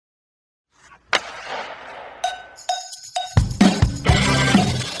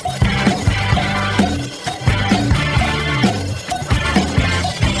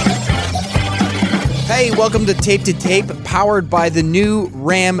welcome to Tape to Tape, powered by the new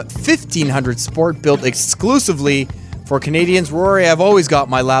Ram 1500 Sport, built exclusively for Canadians. Rory, I've always got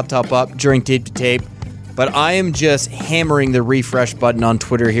my laptop up during Tape to Tape, but I am just hammering the refresh button on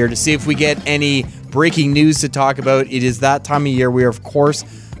Twitter here to see if we get any breaking news to talk about. It is that time of year. We are, of course,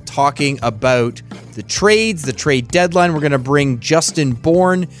 talking about the trades, the trade deadline. We're going to bring Justin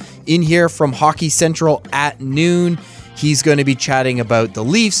Bourne in here from Hockey Central at noon. He's going to be chatting about the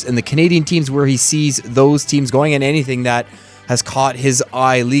Leafs and the Canadian teams, where he sees those teams going, and anything that has caught his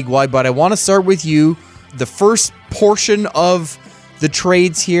eye league-wide. But I want to start with you. The first portion of the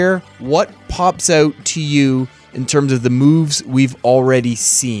trades here, what pops out to you in terms of the moves we've already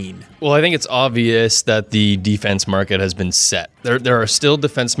seen? Well, I think it's obvious that the defense market has been set. There are still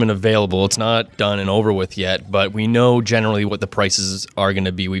defensemen available. It's not done and over with yet, but we know generally what the prices are going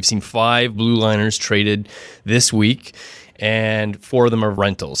to be. We've seen 5 blue liners traded this week, and 4 of them are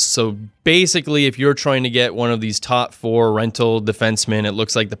rentals. So basically, if you're trying to get one of these top 4 rental defensemen, it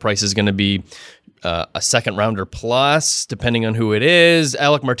looks like the price is going to be a second rounder plus, depending on who it is.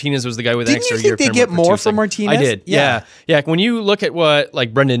 Alec Martinez was the guy with an extra year. Didn't you think they get more for Martinez? I did. Yeah. When you look at what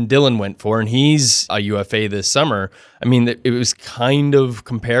like Brendan Dillon went for, and he's a UFA this summer, I mean, it was kind of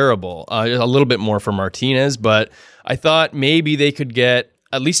comparable. A little bit more for Martinez, but I thought maybe they could get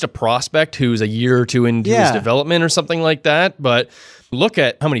at least a prospect who's a year or two into his development or something like that. But look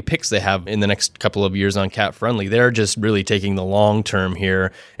at how many picks they have in the next couple of years on Cap Friendly. They're just really taking the long term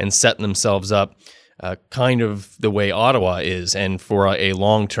here and setting themselves up kind of the way Ottawa is, and for a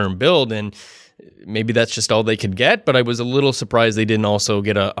long-term build. And maybe that's just all they could get, but I was a little surprised they didn't also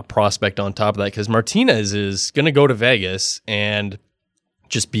get a prospect on top of that, because Martinez is going to go to Vegas and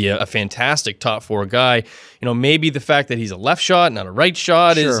just be a fantastic top 4 guy. You know, maybe the fact that he's a left shot, not a right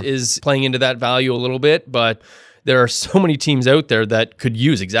shot, is playing into that value a little bit, but there are so many teams out there that could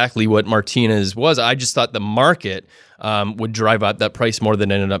use exactly what Martinez was. I just thought the market would drive out that price more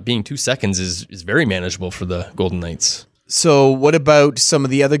than it ended up being. 2 seconds is very manageable for the Golden Knights. So what about some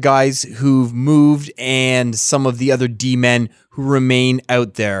of the other guys who've moved and some of the other D-men who remain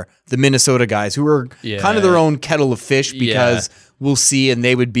out there? The Minnesota guys who are kind of their own kettle of fish, because we'll see, and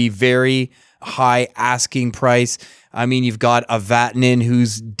they would be very high asking price. I mean, you've got a Vatanen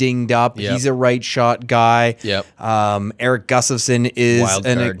who's dinged up. Yep. He's a right shot guy. Yep. Eric Gustafsson is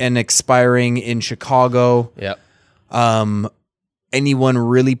an expiring in Chicago. Yep. Anyone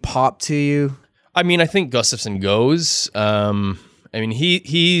really pop to you? I mean, I think Gustafsson goes. I mean,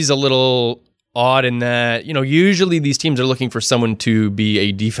 he's a little odd in that, you know, usually these teams are looking for someone to be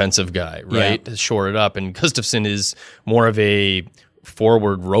a defensive guy, right? To shore it up. And Gustafsson is more of a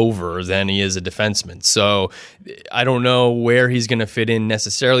forward rover than he is a defenseman. So I don't know where he's going to fit in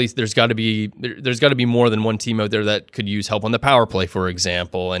necessarily. There's got to be more than one team out there that could use help on the power play, for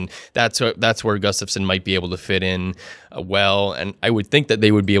example, and that's where Gustafsson might be able to fit in well. And I would think that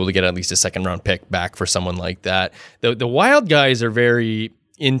they would be able to get at least a second round pick back for someone like that. The Wild guys are very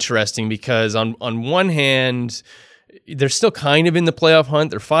interesting because on one hand, they're still kind of in the playoff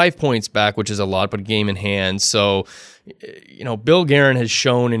hunt. They're 5 points back, which is a lot, but a game in hand. So, you know, Bill Guerin has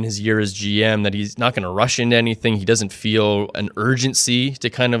shown in his year as GM that he's not going to rush into anything. He doesn't feel an urgency to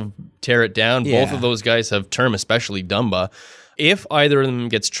kind of tear it down. Yeah. Both of those guys have term, especially Dumba. If either of them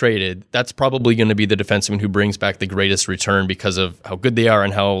gets traded, that's probably going to be the defenseman who brings back the greatest return because of how good they are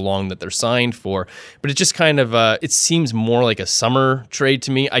and how long that they're signed for. But it just kind of, it seems more like a summer trade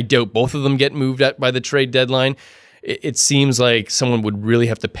to me. I doubt both of them get moved at by the trade deadline. It seems like someone would really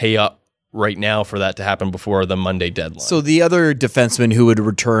have to pay up right now for that to happen before the Monday deadline. So the other defenseman who would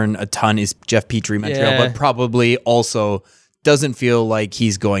return a ton is Jeff Petrie, Montreal, but probably also doesn't feel like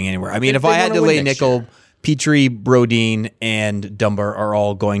he's going anywhere. I mean, if I had to lay nickel, Petrie, Brodin, and Dumba are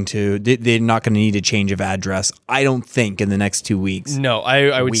all going to, they're not going to need a change of address, I don't think, in the next 2 weeks. No,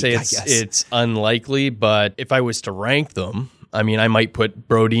 I would say it's unlikely, but if I was to rank them, I mean, I might put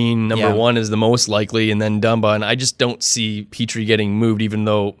Brodin number 1 as the most likely, and then Dumba, and I just don't see Petrie getting moved, even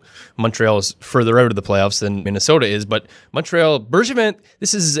though Montreal is further out of the playoffs than Minnesota is. But Montreal, Bergevin,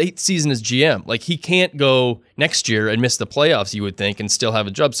 this is his 8th season as GM. Like, he can't go next year and miss the playoffs, you would think, and still have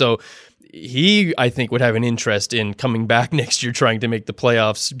a job. So he, I think, would have an interest in coming back next year trying to make the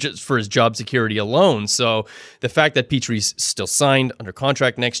playoffs just for his job security alone. So the fact that Petrie's still signed under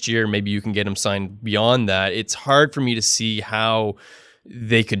contract next year, maybe you can get him signed beyond that. It's hard for me to see how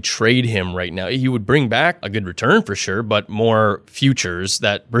they could trade him right now. He would bring back a good return for sure, but more futures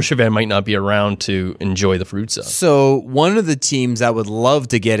that Bergevin might not be around to enjoy the fruits of. So one of the teams that would love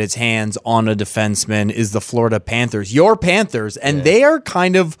to get its hands on a defenseman is the Florida Panthers, your Panthers, and they are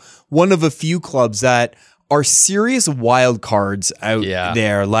kind of one of a few clubs that are serious wild cards out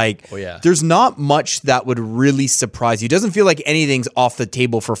there. Like, there's not much that would really surprise you. It doesn't feel like anything's off the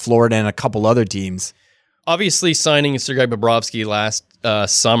table for Florida and a couple other teams. Obviously, signing Sergei Bobrovsky last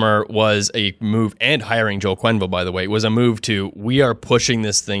summer was a move, and hiring Joe Quenneville, by the way, was a move to, we are pushing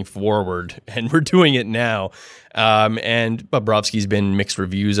this thing forward, and we're doing it now. And Bobrovsky's been mixed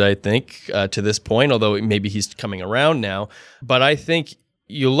reviews, I think, to this point, although maybe he's coming around now. But I think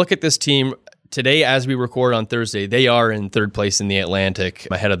you look at this team today, as we record on Thursday, they are in third place in the Atlantic,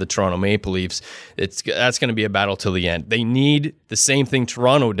 ahead of the Toronto Maple Leafs. That's going to be a battle till the end. They need the same thing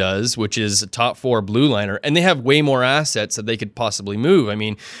Toronto does, which is a top 4 blue liner, and they have way more assets that they could possibly move. I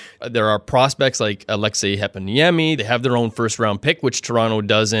mean, there are prospects like Alexei Heponiemi. They have their own first-round pick, which Toronto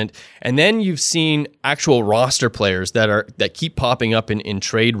doesn't. And then you've seen actual roster players that keep popping up in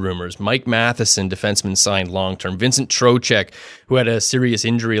trade rumors. Mike Matheson, defenseman, signed long-term. Vincent Trocheck, who had a serious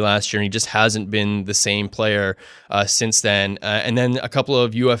injury last year, and he just hasn't been the same player since then. And then a couple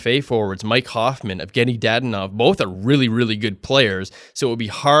of UFA forwards, Mike Hoffman, Evgeny Dadonov, both are really, really good players. So it would be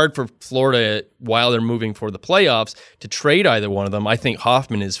hard for Florida, while they're moving for the playoffs, to trade either one of them. I think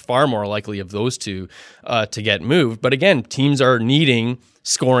Hoffman is far more likely of those two to get moved. But again, teams are needing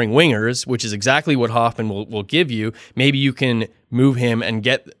scoring wingers, which is exactly what Hoffman will give you. Maybe you can move him and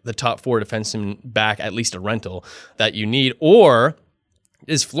get the top 4 defensemen back, at least a rental that you need. Or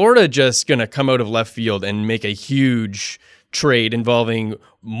is Florida just going to come out of left field and make a huge trade involving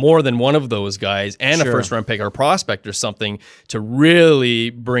more than one of those guys and a first-round pick or a prospect or something to really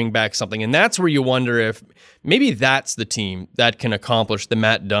bring back something? And that's where you wonder if maybe that's the team that can accomplish the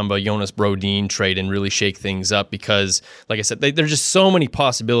Matt Dumba, Jonas Brodin trade and really shake things up, because, like I said, there's just so many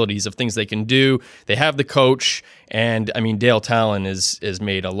possibilities of things they can do. They have the coach, and I mean, Dale Talon has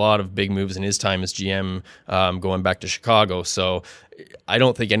made a lot of big moves in his time as GM going back to Chicago. So I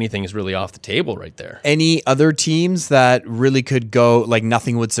don't think anything is really off the table right there. Any other teams that really could go, like,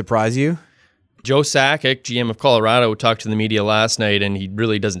 nothing would surprise you? Joe Sakic, GM of Colorado, talked to the media last night, and he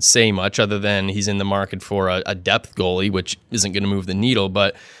really doesn't say much other than he's in the market for a depth goalie, which isn't going to move the needle.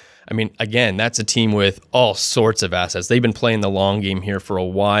 But, I mean, again, that's a team with all sorts of assets. They've been playing the long game here for a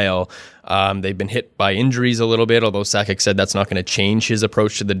while. They've been hit by injuries a little bit, although Sakic said that's not going to change his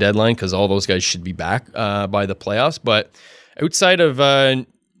approach to the deadline because all those guys should be back by the playoffs. But outside of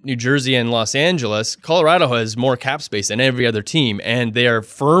New Jersey and Los Angeles, Colorado has more cap space than every other team, and they are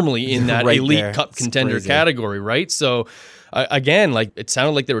firmly in that elite cup contender category, right? So, again, like, it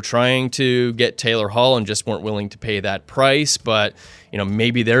sounded like they were trying to get Taylor Hall and just weren't willing to pay that price, but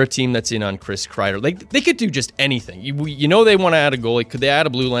maybe they're a team that's in on Chris Kreider. Like, they could do just anything. They want to add a goalie. Could they add a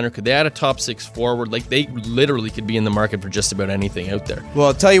blue liner? Could they add a top 6 forward? Like, they literally could be in the market for just about anything out there. Well,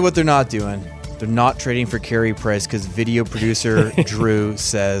 I'll tell you what they're not doing. They're not trading for Carey Price because video producer Drew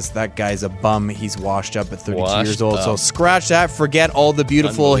says that guy's a bum. He's washed up at 32 years old. So scratch that. Forget all the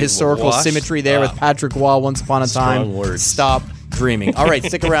beautiful historical symmetry there with Patrick Waugh once upon a time. Words. Stop dreaming. All right,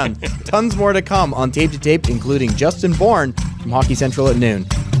 stick around. Tons more to come on Tape to Tape, including Justin Bourne from Hockey Central at noon.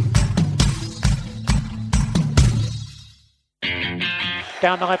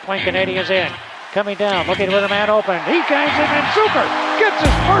 Down the left wing, Canadians in. Coming down, looking with a man open. He guides him, and Zucker gets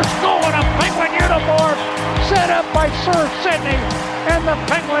his first goal in a Penguin uniform. Set up by Sir Sidney, and the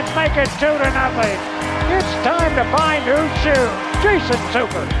Penguins make it 2-0. It's time to find new shoes. Jason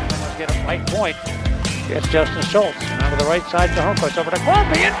Zucker. Let's get a late point. It's Justin Schultz. Now to the right side to Hornquist. Over to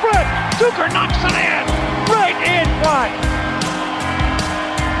Crosby in front. Zucker knocks it in. Right in front.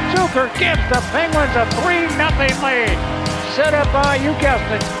 Zucker gives the Penguins a 3-0 lead. Set up by, you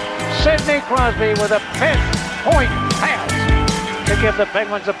guessed it, Sidney Crosby with a pinpoint pass to give the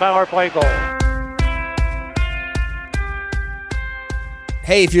Penguins a power play goal.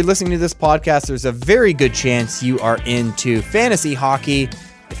 Hey, if you're listening to this podcast, there's a very good chance you are into fantasy hockey.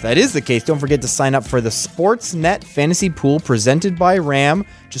 If that is the case, don't forget to sign up for the Sportsnet Fantasy Pool presented by RAM.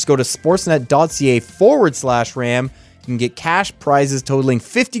 Just go to sportsnet.ca/RAM. You can get cash prizes totaling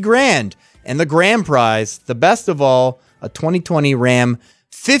 $50,000. And the grand prize, the best of all, a 2020 RAM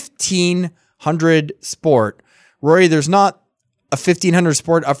 1500 Sport. Rory, there's not a 1500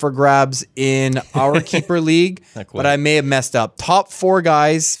 Sport up for grabs in our keeper league, but I may have messed up. Top 4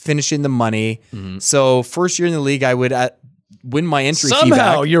 guys finishing the money. Mm-hmm. So first year in the league, I would win my entry fee back.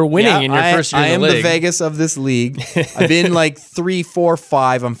 Somehow you're winning in your first year in the league. I am the Vegas of this league. I've been like 3, 4,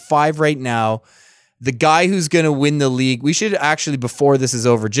 5. I'm 5 right now. The guy who's going to win the league, we should actually, before this is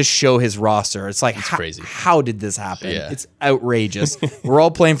over, just show his roster. It's like, crazy. How did this happen? Yeah. It's outrageous. We're all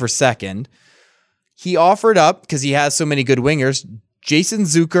playing for second. He offered up, because he has so many good wingers, Jason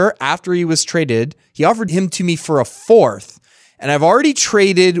Zucker, after he was traded, he offered him to me for a 4th. And I've already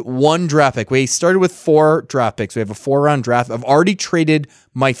traded one draft pick. We started with 4 draft picks. We have a 4-round draft. I've already traded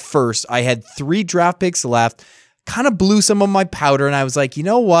my first. I had 3 draft picks left. Kind of blew some of my powder, and I was like, you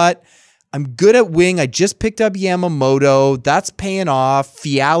know what? I'm good at wing. I just picked up Yamamoto. That's paying off.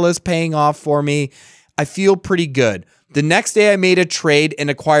 Fiala's paying off for me. I feel pretty good. The next day I made a trade and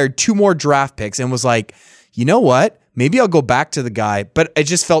acquired 2 more draft picks and was like, you know what? Maybe I'll go back to the guy. But it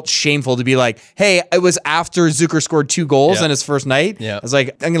just felt shameful to be like, hey, it was after Zucker scored 2 goals on his first night. I was like,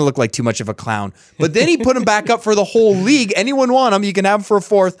 I'm going to look like too much of a clown. But then he put him back up for the whole league. Anyone want him, you can have him for a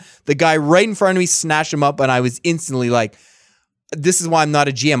 4th. The guy right in front of me snatched him up, and I was instantly like, this is why I'm not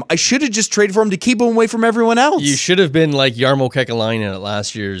a GM. I should have just traded for him to keep him away from everyone else. You should have been like Jarmo Kekalainen at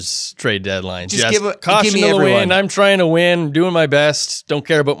last year's trade deadline. Just give caution me to the everyone. wind. I'm trying to win, doing my best. Don't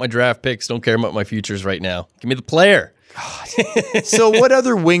care about my draft picks. Don't care about my futures right now. Give me the player. So what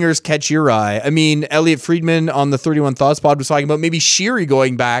other wingers catch your eye? I mean, Elliot Friedman on the 31 Thoughts pod was talking about maybe Sheary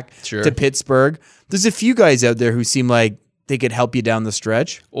going back to Pittsburgh. There's a few guys out there who seem like they could help you down the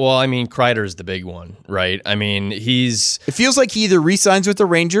stretch. Well, I mean, Kreider's the big one, right? I mean, it feels like he either re-signs with the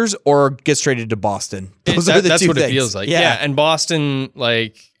Rangers or gets traded to Boston. Those are the that's two what things. it feels like. Yeah, and Boston,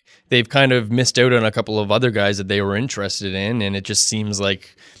 like, they've kind of missed out on a couple of other guys that they were interested in, and it just seems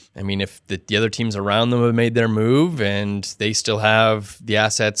like, I mean, if the other teams around them have made their move and they still have the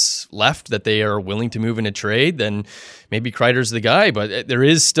assets left that they are willing to move in a trade, then maybe Kreider's the guy. But there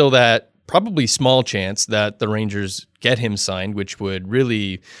is still that probably small chance that the Rangers get him signed, which would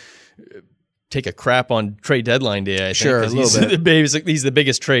really take a crap on trade deadline day, I think. Sure, a little bit. He's the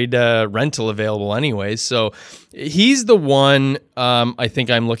biggest trade rental available anyway. So he's the one I think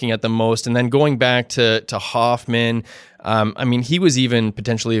I'm looking at the most. And then going back to Hoffman, I mean, he was even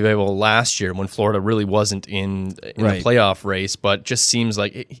potentially available last year when Florida really wasn't in the playoff race, but just seems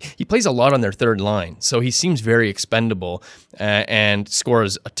like he plays a lot on their third line. So he seems very expendable and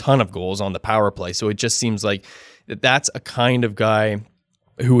scores a ton of goals on the power play. So it just seems like that's a kind of guy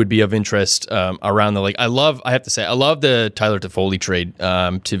who would be of interest around the league. I love the Tyler Toffoli trade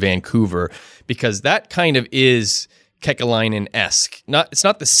to Vancouver, because that kind of is Kekalainen-esque. It's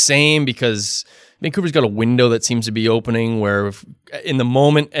not the same, because Vancouver's got a window that seems to be opening where, in the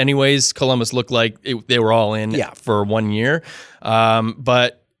moment anyways, Columbus looked like they were all in for 1 year.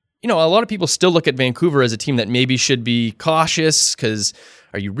 But, you know, a lot of people still look at Vancouver as a team that maybe should be cautious, because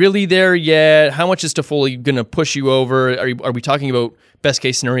are you really there yet? How much is Toffoli going to push you over? Are we talking about best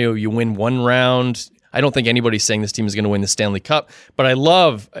case scenario, you win 1 round? I don't think anybody's saying this team is going to win the Stanley Cup, but I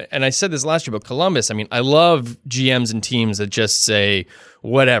love, and I said this last year about Columbus, I mean, I love GMs and teams that just say,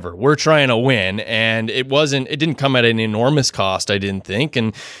 whatever, we're trying to win. And it didn't come at an enormous cost, I didn't think.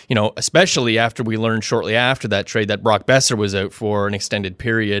 And, you know, especially after we learned shortly after that trade that Brock Besser was out for an extended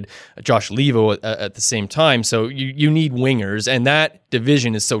period, Josh Levo at the same time. So you need wingers, and that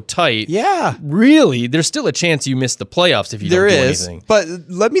division is so tight. Yeah. Really, there's still a chance you miss the playoffs if you don't do anything. But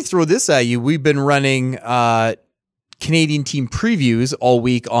let me throw this at you. We've been running Canadian team previews all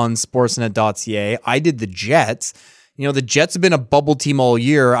week on sportsnet.ca. I did the Jets. You know, the Jets have been a bubble team all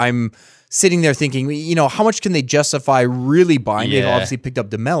year. I'm sitting there thinking, you know, how much can they justify really buying? They've obviously picked up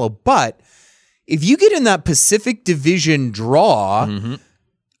DeMello. But if you get in that Pacific Division draw,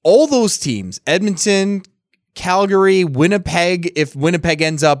 all those teams, Edmonton, Calgary, Winnipeg, if Winnipeg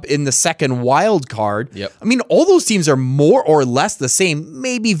ends up in the second wild card, I mean, all those teams are more or less the same.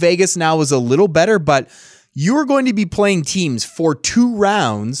 Maybe Vegas now is a little better, but you're going to be playing teams for 2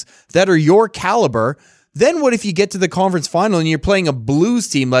 rounds that are your caliber. Then what if you get to the conference final and you're playing a Blues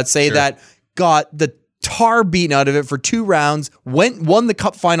team, let's say, that got the tar beaten out of it for 2 rounds, won the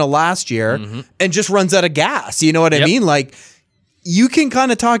cup final last year, and just runs out of gas? You know what I mean? Like, you can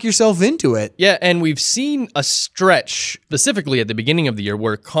kind of talk yourself into it. Yeah, and we've seen a stretch, specifically at the beginning of the year,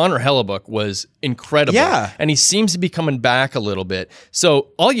 where Connor Hellebuck was incredible. Yeah. And he seems to be coming back a little bit. So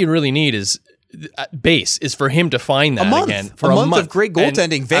all you really need is base is for him to find that again for a month of great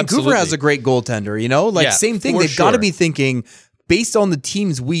goaltending. And Vancouver has a great goaltender, you know, like same thing. They've got to be thinking, based on the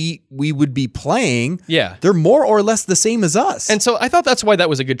teams we would be playing, they're more or less the same as us. And so I thought that's why that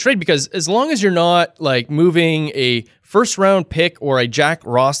was a good trade, because as long as you're not like moving a first round pick or a Jack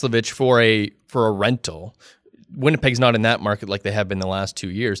Roslovich for a rental, Winnipeg's not in that market like they have been the last 2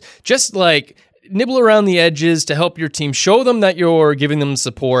 years. Just like nibble around the edges to help your team, show them that you're giving them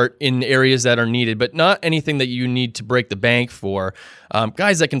support in areas that are needed, but not anything that you need to break the bank for.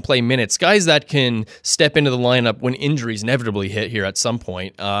 Guys that can play minutes, guys that can step into the lineup when injuries inevitably hit here at some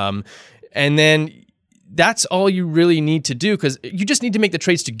point. And then that's all you really need to do, because you just need to make the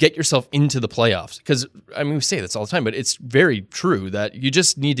trades to get yourself into the playoffs. Because, I mean, we say this all the time, but it's very true that you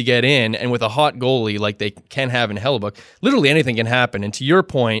just need to get in, and with a hot goalie like they can have in Hellebuck, literally anything can happen. And to your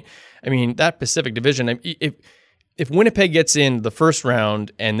point, I mean, that Pacific Division, if Winnipeg gets in the first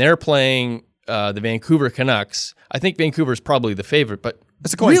round and they're playing the Vancouver Canucks, I think Vancouver is probably the favorite, but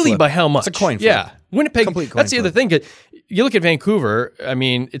it's a coin really flip. By how much? It's a coin flip. Yeah. Winnipeg, that's the flip. other thing. You look at Vancouver, I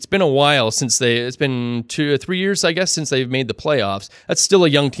mean, it's been a while since it's been 2 or 3 years, I guess, since they've made the playoffs. That's still a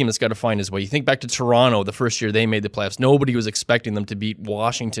young team that's got to find his way. You think back to Toronto, the first year they made the playoffs. Nobody was expecting them to beat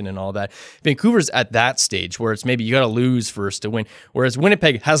Washington and all that. Vancouver's at that stage where it's maybe you got to lose first to win, whereas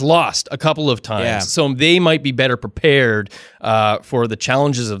Winnipeg has lost a couple of times. Yeah. So they might be better prepared for the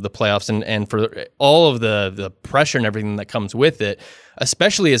challenges of the playoffs and for all of the pressure and everything that comes with it.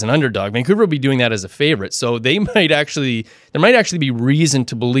 Especially as an underdog. Vancouver will be doing that as a favorite. So there might actually be reason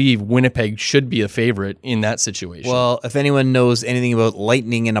to believe Winnipeg should be a favorite in that situation. Well, if anyone knows anything about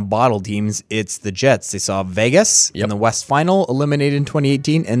lightning in a bottle teams, it's the Jets. They saw Vegas in the West Final, eliminated in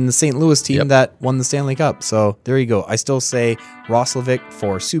 2018, and the St. Louis team that won the Stanley Cup. So there you go. I still say Roslovic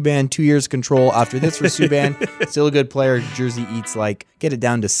for Subban, 2 years control after this for Subban. Still a good player. Jersey eats get it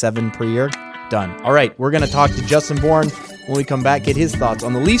down to 7 per year. Done. All right, we're going to talk to Justin Bourne when we come back, get his thoughts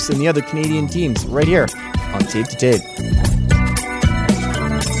on the Leafs and the other Canadian teams right here on Tape to Tape. In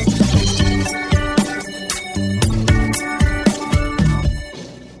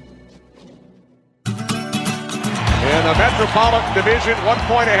the Metropolitan Division, 1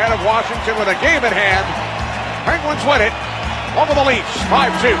 point ahead of Washington with a game at hand. Penguins win it over the Leafs,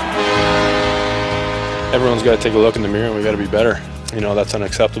 5-2. Everyone's got to take a look in the mirror and we got to be better. That's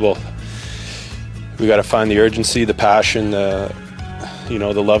unacceptable. We got to find the urgency, the passion, the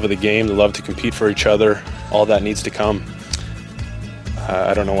love of the game, the love to compete for each other. All that needs to come.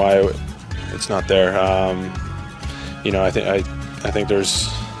 I don't know why it's not there. I think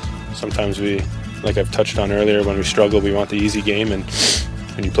there's sometimes like I've touched on earlier, when we struggle, we want the easy game, and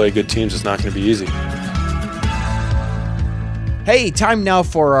when you play good teams, it's not going to be easy. Hey, time now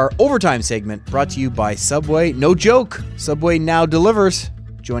for our overtime segment, brought to you by Subway. No joke, Subway now delivers.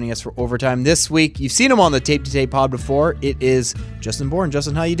 Joining us for overtime this week, you've seen him on the Tape to Tape pod before. It is Justin Bourne.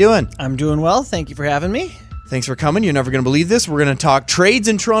 Justin, how you doing? I'm doing well. Thank you for having me. Thanks for coming. You're never going to believe this. We're going to talk trades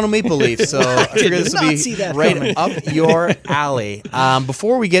in Toronto Maple Leafs. So I figure this will be right up your alley.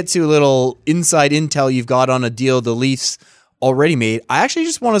 Before we get to a little inside intel you've got on a deal the Leafs already made, I actually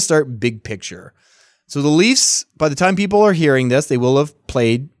just want to start big picture. So the Leafs, by the time people are hearing this, they will have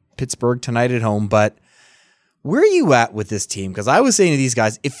played Pittsburgh tonight at home, but where are you at with this team? Because I was saying to these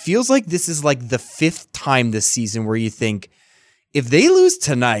guys, it feels like this is like the 5th time this season where you think, if they lose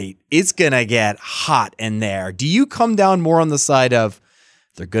tonight, it's going to get hot in there. Do you come down more on the side of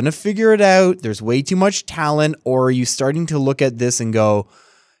they're going to figure it out, there's way too much talent, or are you starting to look at this and go,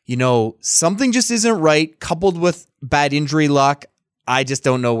 something just isn't right, coupled with bad injury luck? I just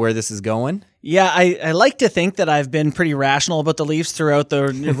don't know where this is going. Yeah, I like to think that I've been pretty rational about the Leafs throughout the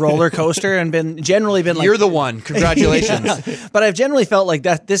roller coaster and generally been like... You're the one. Congratulations. Yeah. But I've generally felt like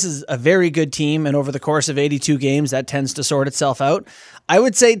that this is a very good team, and over the course of 82 games, that tends to sort itself out. I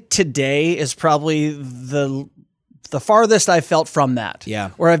would say today is probably the farthest I've felt from that.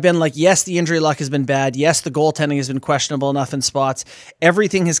 Yeah. Where I've been like, yes, the injury luck has been bad. Yes, the goaltending has been questionable enough in spots.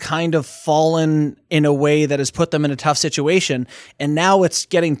 Everything has kind of fallen in a way that has put them in a tough situation. And now it's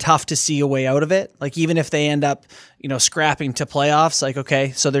getting tough to see a way out of it. Like, even if they end up, scrapping to playoffs, like,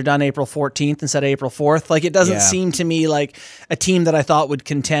 okay, so they're done April 14th instead of April 4th. Like, it doesn't seem to me like a team that I thought would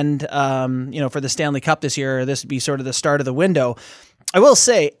contend, for the Stanley Cup this year, or this would be sort of the start of the window. I will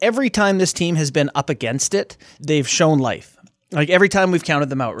say, every time this team has been up against it, they've shown life. Like, every time we've counted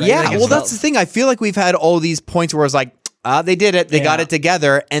them out, right? Yeah, well, that's the thing. I feel like we've had all these points where it's like, they did it. They got it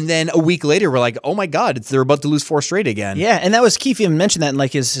together. And then a week later, we're like, oh my God, they're about to lose 4 straight again. Yeah, and that was Keefe even mentioned that in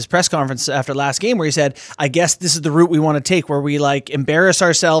like his press conference after last game, where he said, I guess this is the route we want to take, where we like embarrass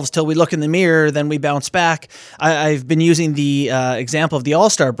ourselves till we look in the mirror, then we bounce back. I've been using the example of the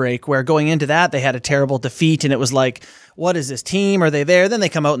All-Star break, where going into that, they had a terrible defeat, and it was like, what is this team? Are they there? Then they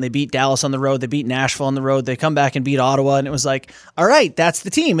come out and they beat Dallas on the road. They beat Nashville on the road. They come back and beat Ottawa. And it was like, all right, that's the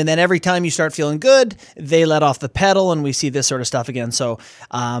team. And then every time you start feeling good, they let off the pedal, and we see this sort of stuff again. So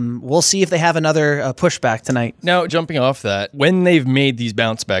we'll see if they have another pushback tonight. Now, jumping off that, when they've made these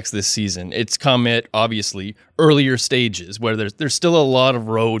bounce backs this season, it's come at, obviously, earlier stages where there's still a lot of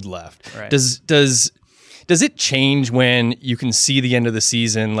road left. Right. Does Does it change when you can see the end of the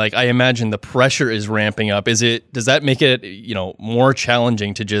season? Like, I imagine the pressure is ramping up. Does that make it, more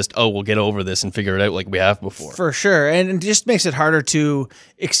challenging to just, we'll get over this and figure it out like we have before? For sure. And it just makes it harder to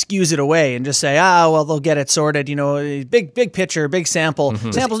excuse it away and just say, well, they'll get it sorted. Big picture, big sample.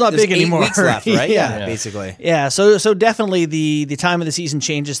 Mm-hmm. Sample's not big anymore. 8 weeks left, right? Yeah, basically. Yeah, so definitely the time of the season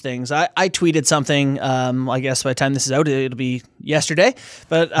changes things. I tweeted something, I guess by the time this is out, it'll be yesterday,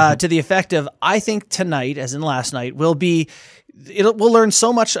 but to the effect of, I think tonight, as in last night, we'll learn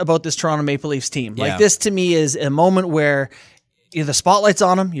so much about this Toronto Maple Leafs team. Yeah. Like, this to me is a moment where the spotlight's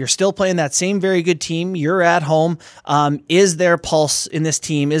on them. You're still playing that same very good team. You're at home. Is there pulse in this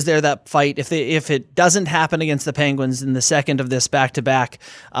team? Is there that fight? If it doesn't happen against the Penguins in the second of this back-to-back,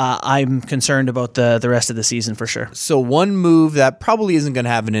 I'm concerned about the rest of the season for sure. So one move that probably isn't going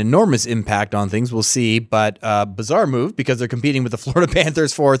to have an enormous impact on things, we'll see, but bizarre move because they're competing with the Florida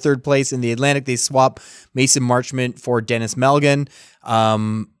Panthers for third place in the Atlantic. They swap Mason Marchment for Dennis Malgin.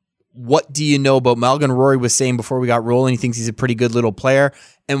 What do you know about Malgin? Rory was saying before we got rolling, he thinks he's a pretty good little player.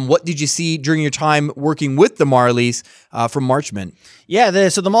 And what did you see during your time working with the Marlies from Marchment? Yeah,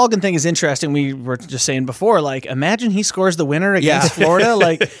 so the Malgin thing is interesting. We were just saying before, like, imagine he scores the winner against Florida.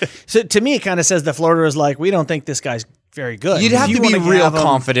 Like, so to me, it kind of says that Florida is like, we don't think this guy's very good. You'd have to be real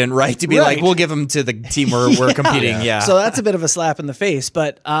confident, right? To be like, we'll give him to the team where we're competing. Yeah. So that's a bit of a slap in the face.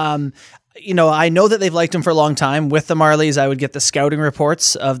 But, I know that they've liked him for a long time. With the Marlies, I would get the scouting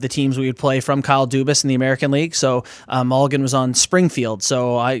reports of the teams we would play from Kyle Dubas in the American League. So Malgin was on Springfield.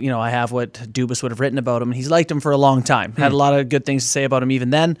 So I have what Dubas would have written about him. And he's liked him for a long time. Had a lot of good things to say about him even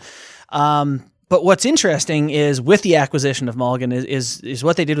then. But what's interesting is with the acquisition of Malgin is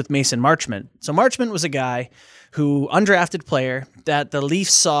what they did with Mason Marchment. So Marchment was a guy who, undrafted player, that the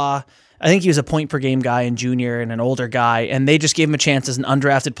Leafs saw. I think he was a point-per-game guy in junior and an older guy, and they just gave him a chance as an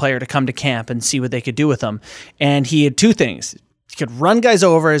undrafted player to come to camp and see what they could do with him. And he had two things. He could run guys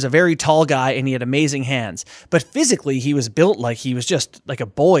over as a very tall guy, and he had amazing hands. But physically, he was built like he was just like a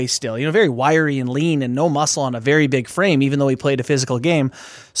boy still, very wiry and lean and no muscle on a very big frame, even though he played a physical game.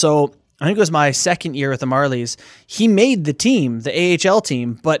 So I think it was my second year with the Marlies. He made the team, the AHL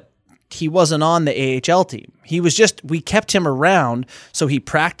team, but he wasn't on the AHL team. We kept him around, so he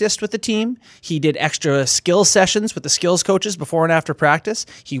practiced with the team. He did extra skill sessions with the skills coaches before and after practice.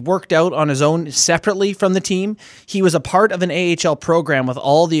 He worked out on his own separately from the team. He was a part of an AHL program with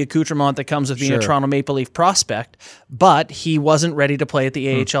all the accoutrement that comes with being a Toronto Maple Leaf prospect, but he wasn't ready to play at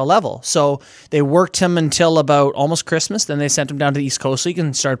the AHL level. So they worked him until about almost Christmas. Then they sent him down to the East Coast League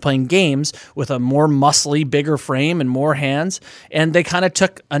and started playing games with a more muscly, bigger frame and more hands. And they kind of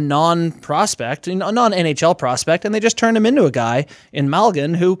took a non-prospect, a non-NHL prospect, and they just turned him into a guy in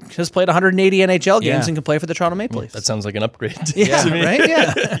Malgin who has played 180 NHL games and can play for the Toronto Maple Leafs. That sounds like an upgrade. Yeah, right?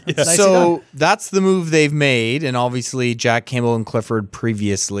 Yeah. Nice So that's the move they've made, and obviously Jack Campbell and Clifford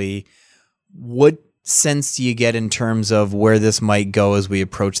previously. What sense do you get in terms of where this might go as we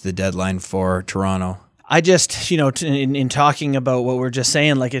approach the deadline for Toronto? I just, in talking about what we're just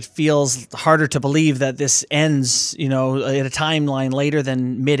saying, like, it feels harder to believe that this ends, at a timeline later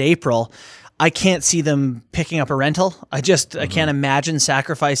than mid-April. I can't see them picking up a rental. I can't imagine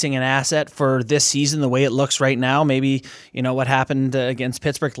sacrificing an asset for this season the way it looks right now. Maybe, what happened against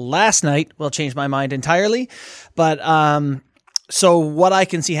Pittsburgh last night will change my mind entirely. But, so what I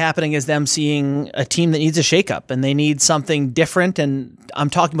can see happening is them seeing a team that needs a shakeup and they need something different. And I'm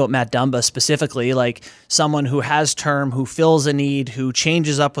talking about Matt Dumba specifically, like someone who has term, who fills a need, who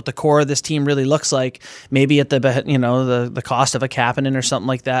changes up what the core of this team really looks like, maybe at the cost of a Kapanen or something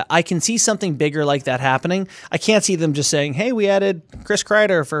like that. I can see something bigger like that happening. I can't see them just saying, hey, we added Chris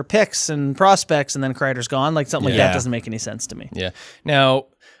Kreider for picks and prospects and then Kreider's gone. Like something like that doesn't make any sense to me. Yeah. Now,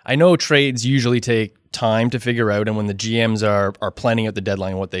 I know trades usually take time to figure out, and when the GMs are planning out the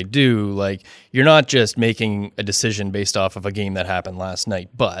deadline, what they do, like, you're not just making a decision based off of a game that happened last night.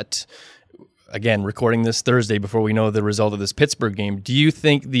 But again, recording this Thursday before we know the result of this Pittsburgh game, do you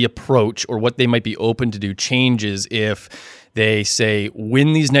think the approach or what they might be open to do changes if they say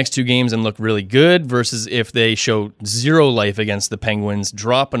win these next two games and look really good versus if they show zero life against the Penguins,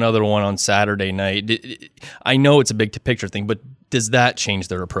 drop another one on Saturday night? I know it's a big picture thing, but does that change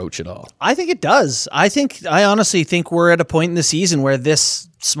their approach at all? I think it does. I honestly think we're at a point in the season where this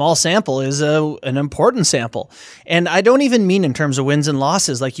small sample is an important sample. And I don't even mean in terms of wins and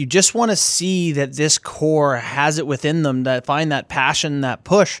losses. Like, you just want to see that this core has it within them, that find that passion, that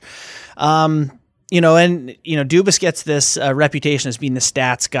push. Dubas gets this reputation as being the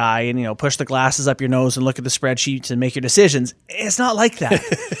stats guy and, push the glasses up your nose and look at the spreadsheets and make your decisions. It's not like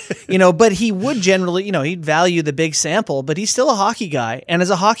that, but he would generally, he'd value the big sample, but he's still a hockey guy. And as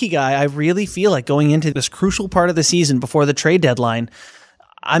a hockey guy, I really feel like going into this crucial part of the season before the trade deadline,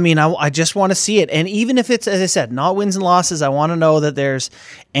 I just want to see it. And even if it's, as I said, not wins and losses, I want to know that there's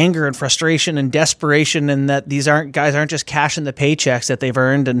anger and frustration and desperation and that these guys aren't just cashing the paychecks that they've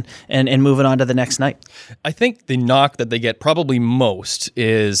earned and moving on to the next night. I think the knock that they get probably most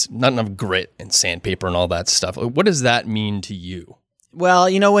is not enough grit and sandpaper and all that stuff. What does that mean to you? Well,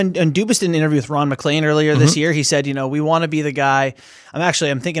 when Dubas did an interview with Ron McLean earlier this year, he said, we want to be the guy.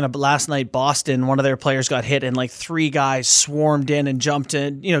 I'm thinking of last night, Boston, one of their players got hit and like 3 guys swarmed in and jumped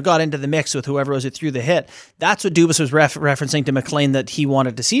in, got into the mix with whoever was it threw the hit. That's what Dubas was referencing to McLean that he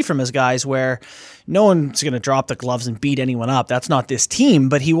wanted to see from his guys, where no one's going to drop the gloves and beat anyone up. That's not this team,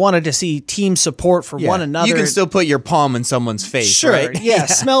 but he wanted to see team support for one another. You can still put your palm in someone's face, sure, right? Yeah,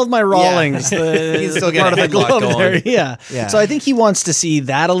 smelled my Rawlings. You can still get part a of the glove headlock there. going. Yeah. So I think he wants to see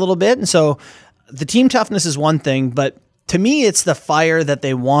that a little bit. And so the team toughness is one thing, but to me, it's the fire that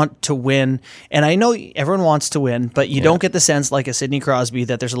they want to win. And I know everyone wants to win, but you don't get the sense, like a Sidney Crosby,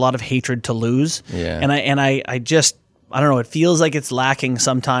 that there's a lot of hatred to lose. Yeah. And I just, I don't know, it feels like it's lacking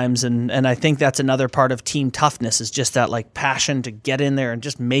sometimes. And I think that's another part of team toughness, is just that like passion to get in there and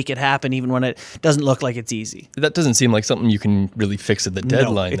just make it happen, even when it doesn't look like it's easy. That doesn't seem like something you can really fix at the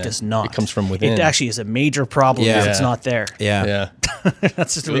deadline. No, it does not. It comes from within. It actually is a major problem if it's not there. Yeah.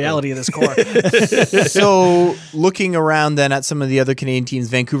 That's just the reality of this core. So looking around then at some of the other Canadian teams,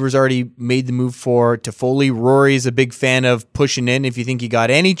 Vancouver's already made the move for Toffoli. Rory's a big fan of pushing in if you think you got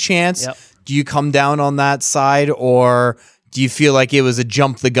any chance. Yep. Do you come down on that side, or do you feel like it was a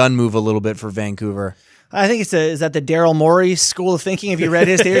jump the gun move a little bit for Vancouver? I think is that the Daryl Morey school of thinking? Have you read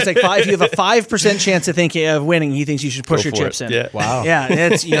his theories? Like you have a 5% chance of winning. He thinks you should push your chips in. Yeah. Wow. Yeah,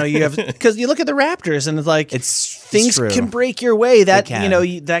 it's you have, because you look at the Raptors and it's like things true. can break your way. That can.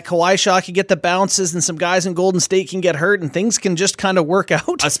 That Kawhi shot can get the bounces, and some guys in Golden State can get hurt, and things can just kind of work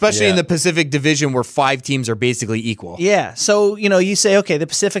out. Especially in the Pacific Division, where 5 teams are basically equal. Yeah. So, you say, okay, the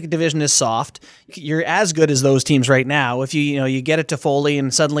Pacific Division is soft. You're as good as those teams right now. If you get it to Foley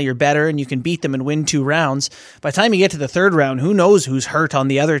and suddenly you're better and you can beat them and win 2 rounds, by the time you get to the 3rd round, who knows who's hurt on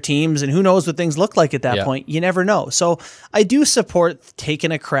the other teams and who knows what things look like at that point. You never know. So I do support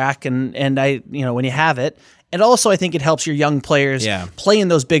taking a crack and I, when you have it. And also, I think it helps your young players play in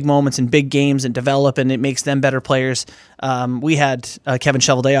those big moments and big games and develop, and it makes them better players. We had Kevin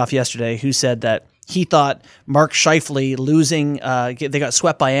Shoveldayoff yesterday, who said that he thought Mark Scheifele losing, they got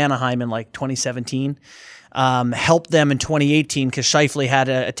swept by Anaheim in like 2017, helped them in 2018 because Scheifele had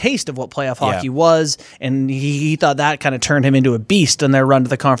a taste of what playoff hockey was, and he thought that kind of turned him into a beast in their run to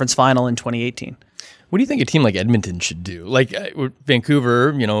the conference final in 2018. What do you think a team like Edmonton should do? Like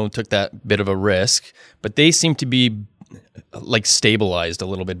Vancouver, took that bit of a risk, but they seem to be like stabilized a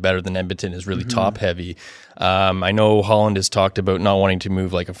little bit better than Edmonton is really top heavy. I know Holland has talked about not wanting to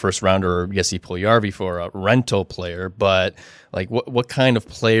move like a first rounder or Jesse Puljujarvi for a rental player, but like what kind of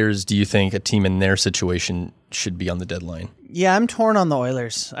players do you think a team in their situation should be on the deadline? Yeah, I'm torn on the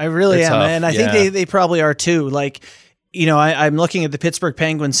Oilers. I really am. Tough. And I think they probably are too. Like, I'm looking at the Pittsburgh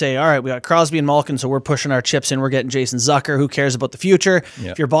Penguins say, all right, we got Crosby and Malkin, so we're pushing our chips in. We're getting Jason Zucker. Who cares about the future?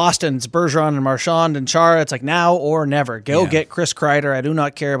 If you're Boston, it's Bergeron and Marchand and Chara. It's like now or never. Go get Chris Kreider. I do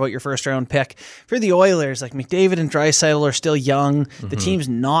not care about your first-round pick. For the Oilers, like McDavid and Draisaitl are still young. The team's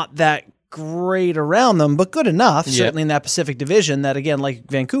not that great around them, but good enough, certainly in that Pacific Division, that again, like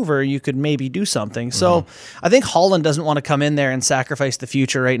Vancouver, you could maybe do something. So I think Holland doesn't want to come in there and sacrifice the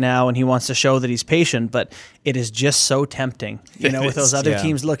future right now, and he wants to show that he's patient, but it is just so tempting, with those other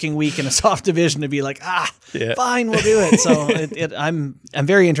teams looking weak in a soft division to be like, fine, we'll do it. So I'm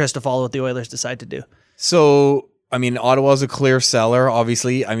very interested to follow what the Oilers decide to do. So, Ottawa's a clear seller,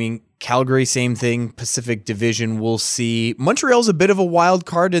 obviously. Calgary, same thing. Pacific Division, we'll see. Montreal's a bit of a wild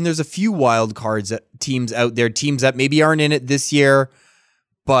card, and there's a few wild cards teams out there, teams that maybe aren't in it this year,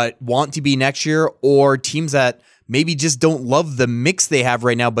 but want to be next year, or teams that maybe just don't love the mix they have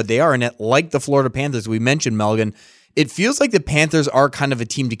right now, but they are in it, like the Florida Panthers. We mentioned Melvin. It feels like the Panthers are kind of a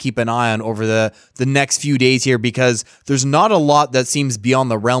team to keep an eye on over the next few days here, because there's not a lot that seems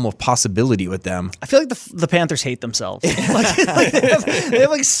beyond the realm of possibility with them. I feel like the Panthers hate themselves. they have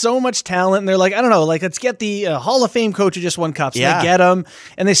like so much talent, and they're like, I don't know, like let's get the Hall of Fame coach who just won cups. Yeah. They get them,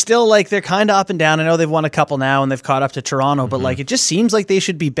 and they still they're kind of up and down. I know they've won a couple now, and they've caught up to Toronto, but it just seems like they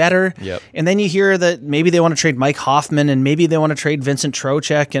should be better. Yep. And then you hear that maybe they want to trade Mike Hoffman, and maybe they want to trade Vincent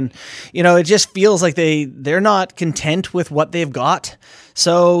Trocheck, and it just feels like they're not content content with what they've got.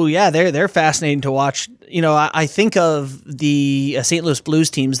 So yeah, they're fascinating to watch. You know, I think of the St. Louis Blues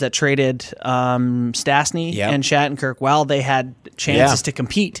teams that traded Stastny and Shattenkirk while they had chances to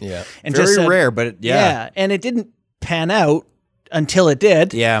compete. Yeah, and very just said, rare, but and it didn't pan out until it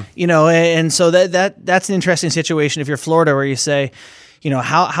did. Yeah, you know, and so that's an interesting situation if you're Florida, where you say, you know,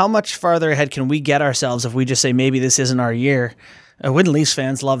 how much farther ahead can we get ourselves if we just say maybe this isn't our year? Wouldn't Leafs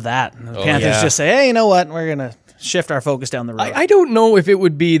fans love that? The Panthers just say, hey, you know what, we're gonna shift our focus down the road. I don't know if it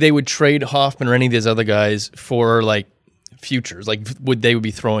would be they would trade Hoffman or any of these other guys for like futures. Like would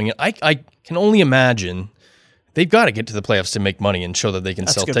be throwing it? I can only imagine they've got to get to the playoffs to make money and show that they can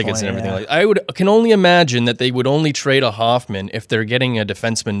sell tickets and everything. Like I can only imagine that they would only trade a Hoffman if they're getting a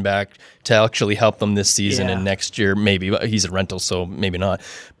defenseman back to actually help them this season and next year. Maybe he's a rental, so maybe not.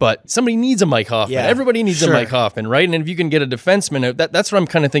 But somebody needs a Mike Hoffman. Yeah, everybody needs a Mike Hoffman, right? And if you can get a defenseman, that's what I'm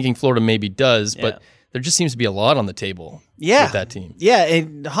kind of thinking Florida maybe does. But there just seems to be a lot on the table with that team. Yeah,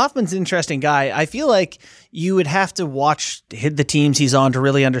 and Hoffman's an interesting guy. I feel like you would have to watch the teams he's on to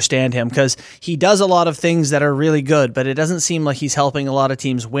really understand him, because he does a lot of things that are really good, but it doesn't seem like he's helping a lot of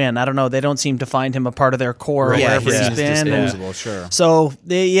teams win. I don't know. They don't seem to find him a part of their core wherever he's been. Disposable, sure. So,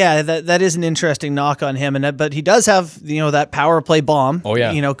 that is an interesting knock on him. But he does have, you know, that power play bomb. Oh,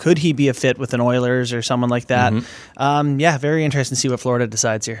 yeah. You know, could he be a fit with an Oilers or someone like that? Very interesting to see what Florida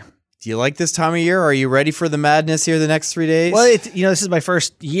decides here. Do you like this time of year? Are you ready for the madness here the next 3 days? Well, this is my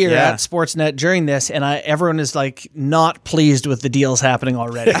first year at Sportsnet during this, and everyone is like not pleased with the deals happening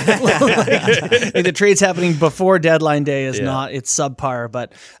already. like the trades happening before deadline day is not, it's subpar.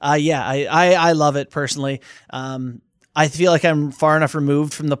 But I love it personally. I feel like I'm far enough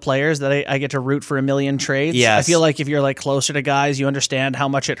removed from the players that I get to root for a million trades. Yes. I feel like if you're like closer to guys, you understand how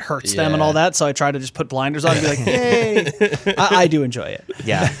much it hurts them and all that. So I try to just put blinders on and be like, yay. I do enjoy it.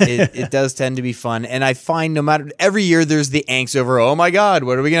 Yeah, it does tend to be fun. And I find every year there's the angst over, oh my God,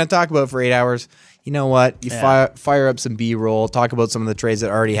 what are we going to talk about for 8 hours? You know what? You fire up some B-roll, talk about some of the trades that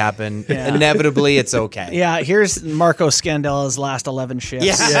already happened. Yeah. Inevitably, it's okay. Yeah, here's Marco Scandella's last 11 shifts.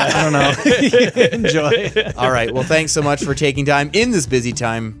 Yeah. I don't know. Enjoy. All right. Well, thanks so much for taking time in this busy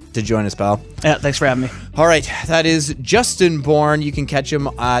time to join us, pal. Yeah, thanks for having me. All right. That is Justin Bourne. You can catch him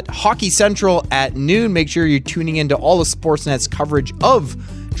at Hockey Central at noon. Make sure you're tuning into all of Sportsnet's coverage of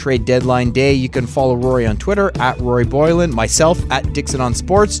trade deadline day. You can follow Rory on Twitter at Rory Boylan, myself at Dixon on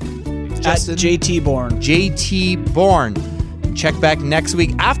Sports. Justin, at JT Bourne. JT Bourne. Check back next week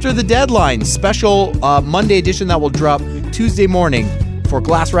after the deadline. Special Monday edition that will drop Tuesday morning for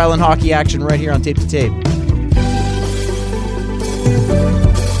Glass Rattling hockey action right here on Tape to Tape.